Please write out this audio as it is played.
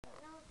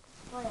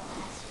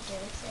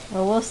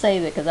Well, we'll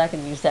save it because I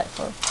can use that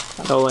for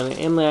something. Oh, and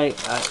Emily,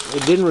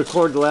 it didn't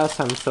record the last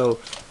time, so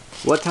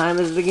what time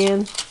is it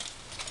again?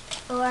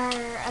 4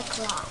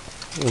 o'clock.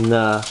 In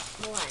the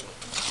morning.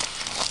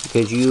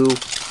 Because you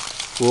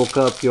woke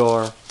up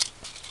your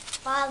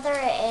father,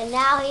 and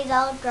now he's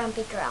all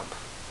grumpy grump.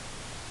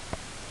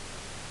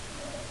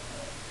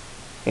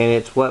 And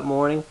it's what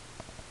morning?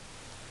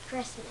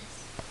 Christmas.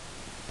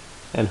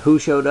 And who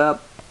showed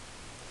up?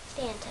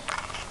 Santa.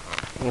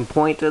 And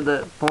point to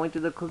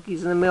the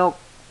cookies and the milk.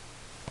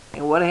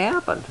 And what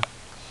happened?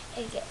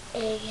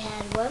 It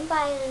had one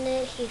bite in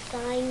it. He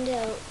signed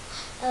a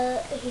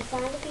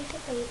piece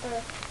of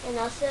paper, and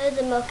also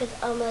the milk is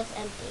almost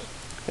empty.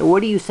 And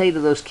what do you say to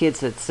those kids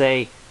that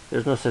say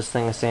there's no such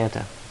thing as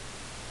Santa?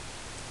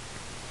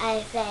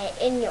 I say,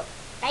 in your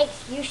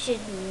face, you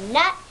should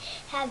not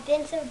have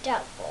been so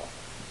doubtful.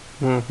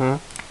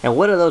 Mm-hmm. And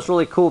what are those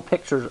really cool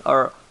pictures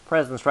or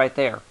presents right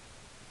there?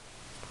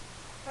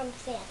 From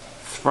Santa.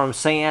 From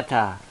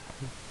Santa.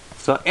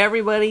 So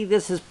everybody,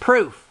 this is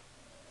proof.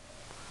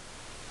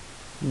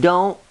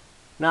 Don't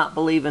not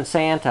believe in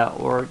Santa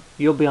or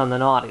you'll be on the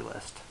naughty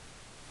list.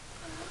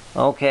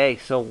 Okay,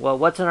 so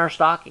what's in our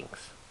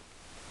stockings?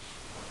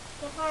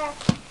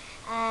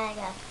 I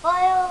got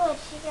foil. What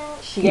she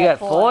got? She got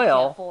foil? She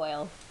got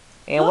foil.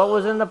 And what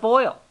was in the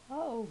foil?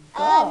 Oh,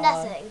 God.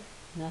 Nothing.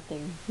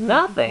 Nothing.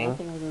 Nothing?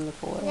 Nothing was in the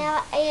foil.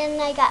 Now, and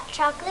I got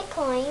chocolate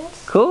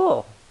coins.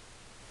 Cool.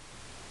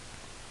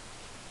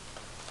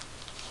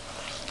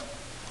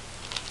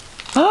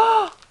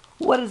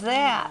 What is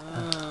that?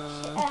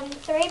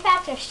 3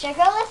 packs of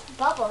sugarless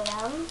bubble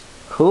gum.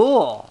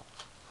 Cool.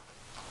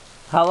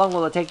 How long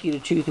will it take you to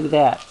chew through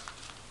that?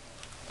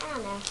 I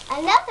don't know.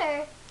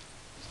 Another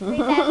 3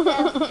 packs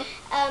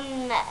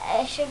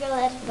of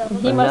sugarless bubble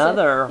gum. He must have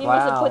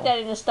wow. put that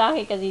in his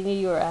stocking because he knew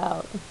you were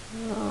out.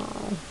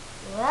 Oh.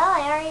 Well,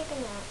 I already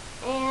been out.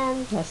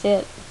 And That's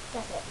it.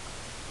 that's it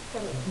for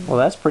me. Well,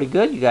 that's pretty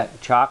good. You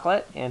got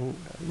chocolate and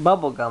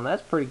bubble gum.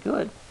 That's pretty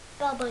good.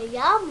 Bubble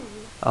yum.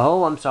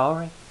 Oh, I'm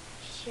sorry.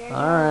 Sure.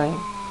 All right.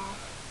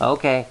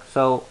 Okay,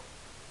 so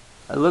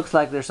it looks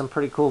like there's some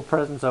pretty cool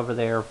presents over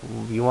there.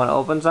 You want to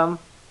open some?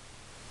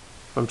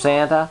 From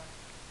Santa?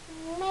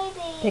 Maybe.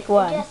 Pick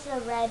one. Just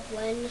the red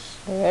ones.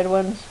 The red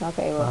ones?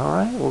 Okay, well. All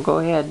right, we'll go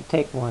ahead and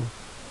take one.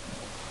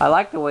 I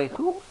like the way,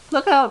 ooh,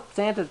 look how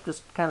Santa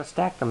just kind of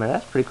stacked them there.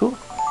 That's pretty cool.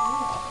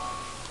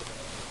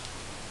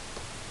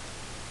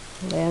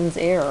 Lens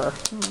error.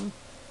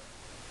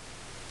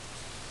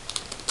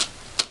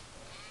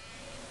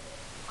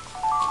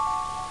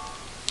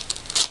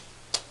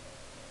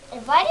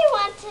 Why do you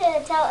want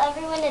to tell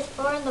everyone it's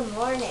 4 in the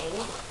morning,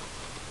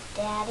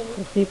 Daddy?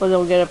 If people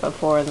don't get up at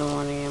 4 in the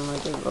morning, I'm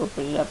going to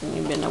open it up and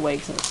you've been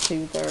awake since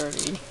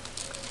 2:30.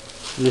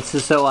 This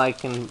is so I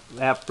can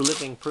have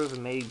living proof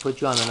and maybe put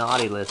you on the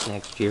naughty list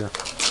next year.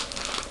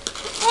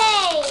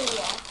 Hey!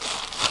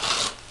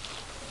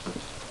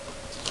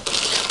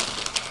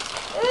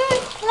 Ooh,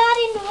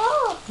 Claudine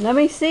Wolf! Let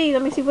me see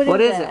what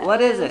What is is that? it?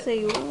 What is Let's it?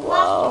 see. Monster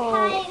Whoa.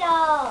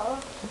 Idol!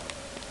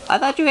 I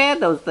thought you had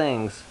those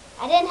things.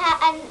 I didn't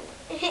have...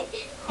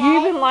 You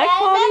even like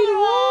Claudine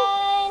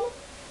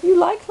Wolf? You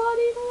like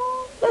Claudine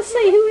Wolf? Let's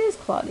see, who is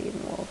Claudine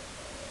Wolf?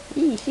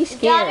 Eee, she's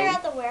scary. Daughter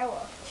of the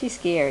werewolf. She's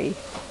scary.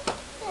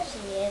 There she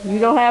is. You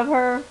don't have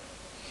her?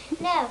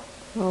 No.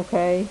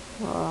 Okay.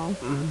 Well.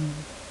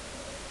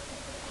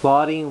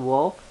 Claudine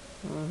Wolf?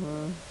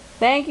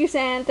 Thank you,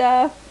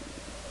 Santa.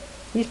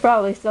 He's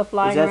probably still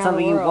flying Is that around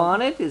something the you world.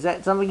 wanted? Is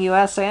that something you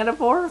asked Santa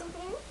for?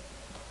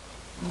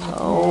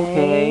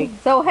 Okay.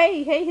 So,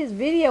 hey, his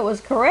video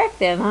was correct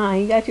then, huh?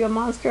 He got you a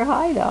Monster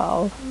High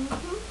doll.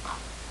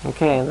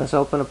 Okay, let's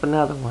open up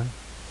another one.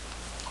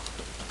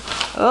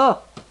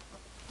 Oh!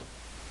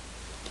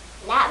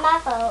 Not my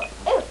fault.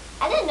 Ooh,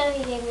 I didn't know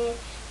he gave me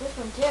this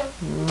one too.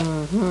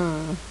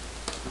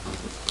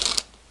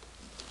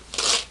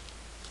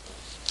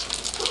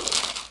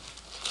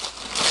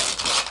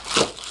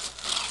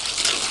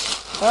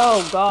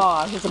 Oh,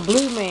 gosh. It's a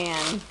blue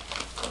man.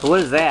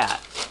 What is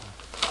that?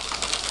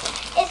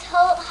 It's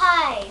Holt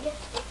Hyde.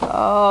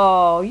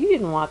 Oh, you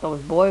didn't want those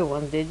boy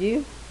ones, did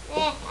you?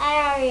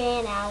 I already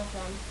ran out of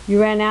them. You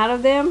ran out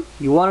of them?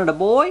 You wanted a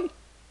boy?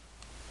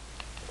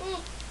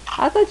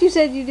 I thought you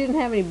said you didn't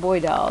have any boy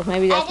dolls.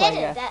 Maybe that's I why he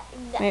didn't. got,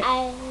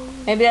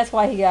 maybe that's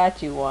why he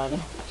got you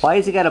one. Why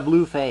has he got a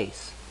blue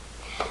face?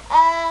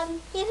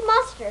 He's a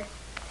monster.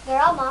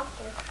 They're all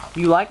monsters.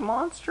 You like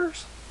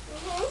monsters?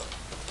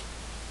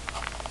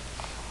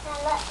 Now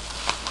look.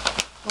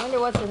 I wonder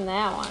what's in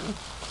that one.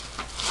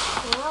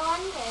 No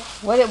wonder.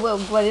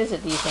 What is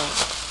it, do you think?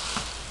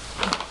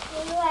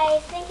 Ooh, I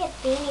think it's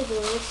Beanie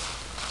Boos.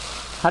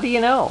 How do you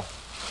know?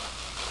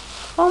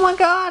 Oh my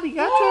God, he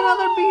got you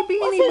another Beanie Boo.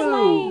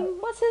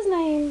 What's his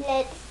name?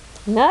 It's,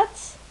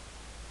 Nuts?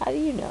 How do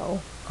you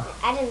know?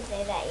 I didn't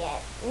say that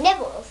yet.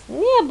 Nibbles.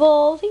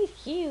 Nibbles, he's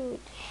cute.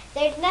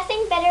 There's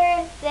nothing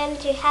better than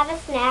to have a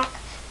snack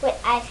with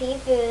icy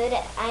food.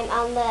 I'm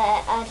on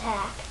the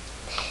attack.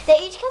 They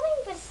each come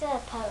in with a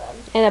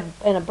poem.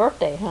 And a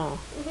birthday, huh?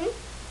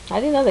 I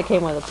didn't know they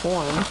came with a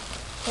poem.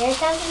 Here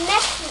comes the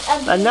next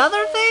of the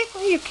Another thing?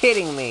 Are you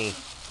kidding me?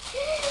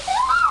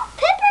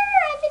 Pepper!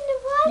 I've been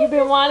wanting You've been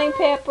this wanting one.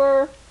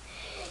 Pepper?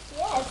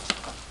 Yes,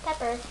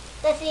 Pepper.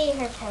 Let's see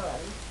her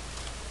poem.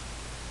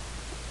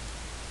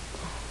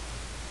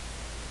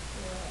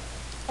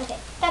 Okay,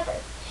 Pepper.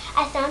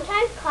 I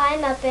sometimes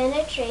climb up in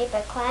a tree,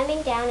 but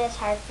climbing down is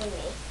hard for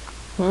me.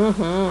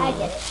 Mm-hmm. I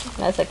get it.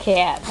 That's a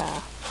cat, huh?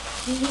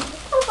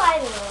 I'm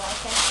finding it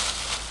like it.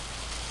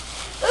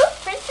 Ooh,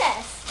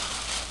 princess.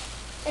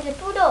 It's a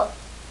poodle.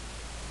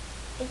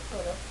 It's a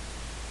poodle.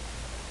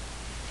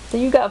 So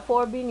you got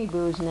 4 Beanie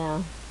Boos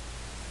now.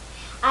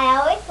 I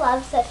always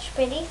love such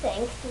pretty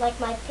things, like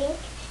my pink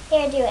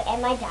hairdo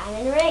and my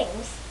diamond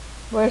rings.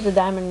 Where's the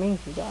diamond rings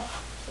you got?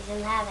 She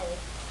doesn't have any.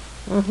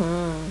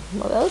 Mm-hmm.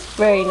 Well, that was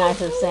very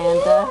nice of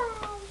Santa.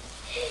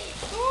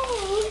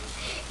 Hey,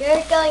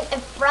 you're going in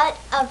front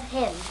of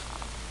him.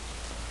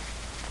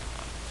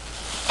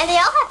 And they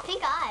all have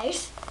pink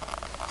eyes.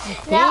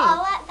 Now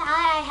all that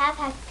I have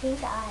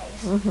pink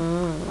eyes.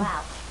 Mm-hmm.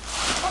 Wow.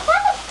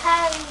 That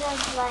kind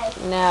of like...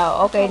 No,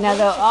 okay, now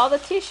all the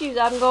tissues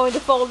I'm going to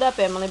fold up,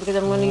 Emily, because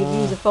I'm going to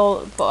use the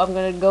I'm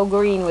going to go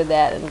green with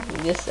that, and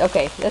just,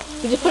 okay, let's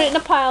just put it in a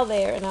pile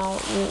there, and I'll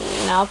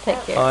take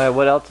care All of it. right,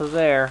 what else is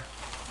there?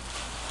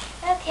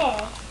 Okay,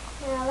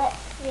 now let's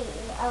see.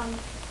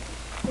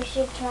 We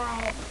should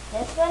try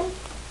this one.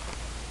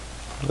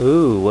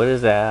 Ooh, what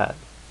is that?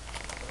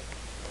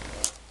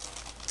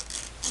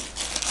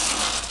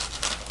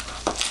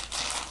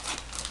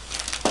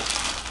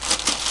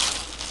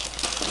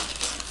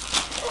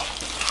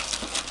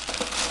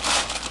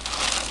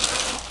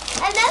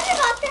 Another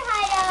Monster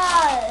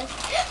Hideout!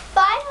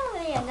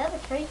 Finally, another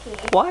freaky.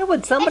 Why would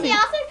And somebody? she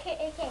also came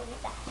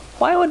with that.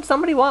 Why would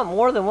somebody want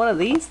more than one of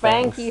these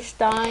things?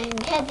 Frankenstein.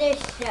 Because they're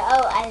so,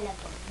 I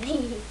love them.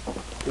 Is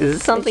this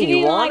But something you you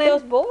didn't like wanted?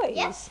 those boys.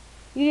 Yes.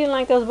 You didn't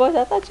like those boys.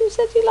 I thought you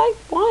said you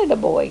wanted a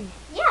boy.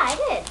 Yeah, I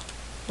did.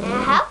 And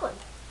I have one.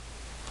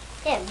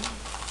 Him.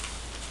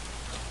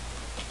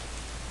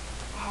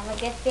 I have a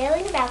good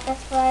feeling about this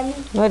one.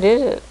 What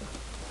is it?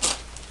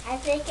 I'm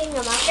thinking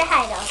a Monster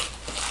Hideout.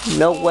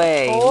 No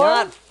way.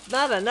 4?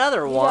 Not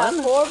another You one.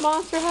 got 4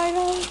 Monster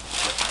Hideouts?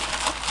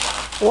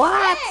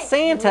 What? Hey!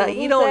 Santa, Who's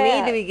you don't that?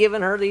 need to be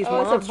giving her these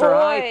Oh, it's a monster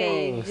high boy.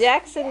 things.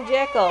 Jackson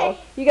Jekyll.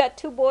 You got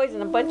 2 boys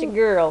and a bunch of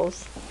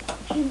girls.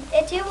 And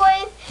 2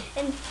 boys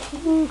and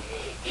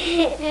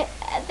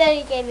then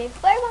he gave me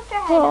 4 Monster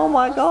Hideouts. Oh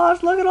my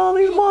gosh, look at all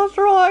these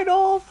monster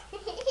idols.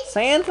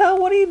 Santa,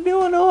 what are you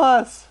doing to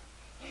us?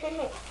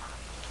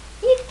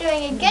 He's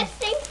doing a good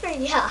thing for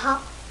y'all.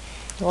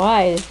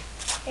 Why?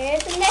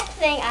 Here's the next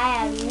thing. I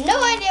have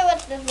no idea what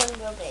this one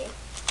will be.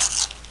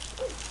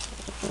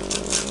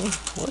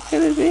 What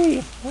could it be?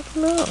 I don't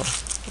know.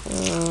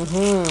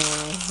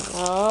 Mm-hmm.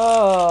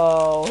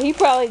 Oh, he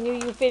probably knew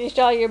you finished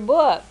all your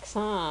books,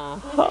 huh?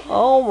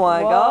 Oh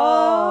my Whoa,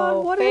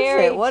 God. What is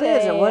fairy it? What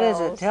is it? What is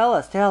it? tales. Tell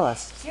us, tell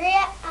us.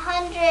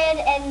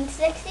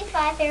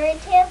 365 fairy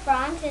tales,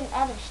 bronze, and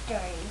other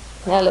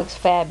stories. That looks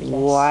fabulous.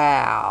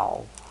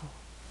 Wow.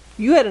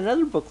 You had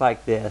another book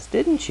like this,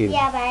 didn't you?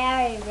 Yeah, but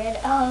I already read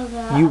all of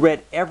them. You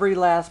read every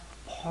last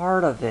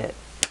part of it.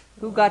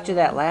 Who got you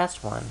that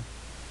last one?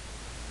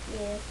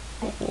 Yeah.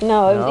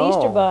 No, it was No.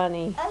 Easter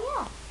Bunny.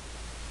 Oh,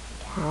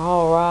 yeah.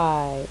 All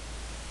right.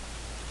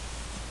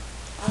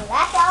 Oh,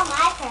 that's all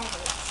my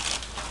presents.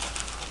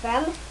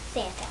 From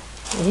Santa.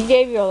 He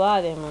gave you a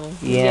lot, Emily.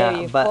 He gave Yeah,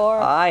 you but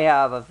 4. I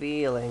have a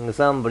feeling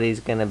somebody's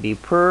gonna be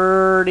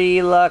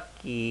pretty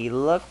lucky.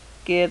 Look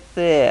at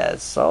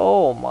this.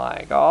 Oh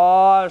my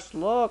gosh,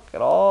 look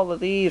at all of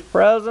these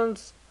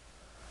presents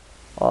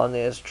on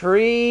this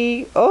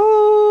tree.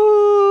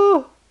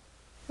 Oh,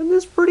 and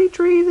this pretty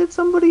tree that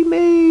somebody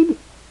made.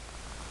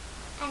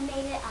 I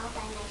made it all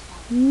by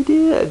myself. You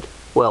did.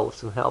 Well, with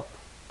some help,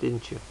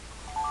 didn't you?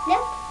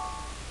 Nope.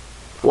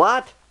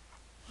 What?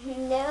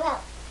 No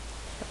help.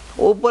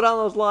 Oh, put on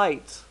those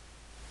lights.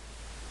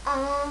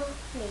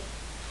 Me.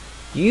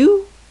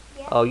 You?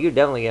 Yeah. Oh, you're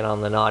definitely getting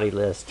on the naughty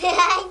list.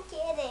 I'm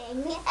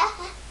kidding.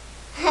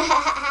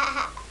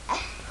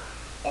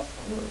 This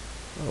one.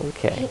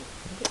 Okay.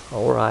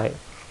 All right.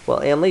 Well,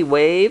 Emily,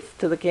 wave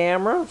to the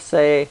camera.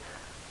 Say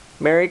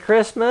Merry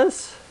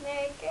Christmas.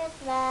 Merry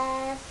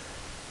Christmas.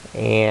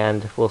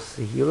 And we'll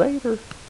see you later.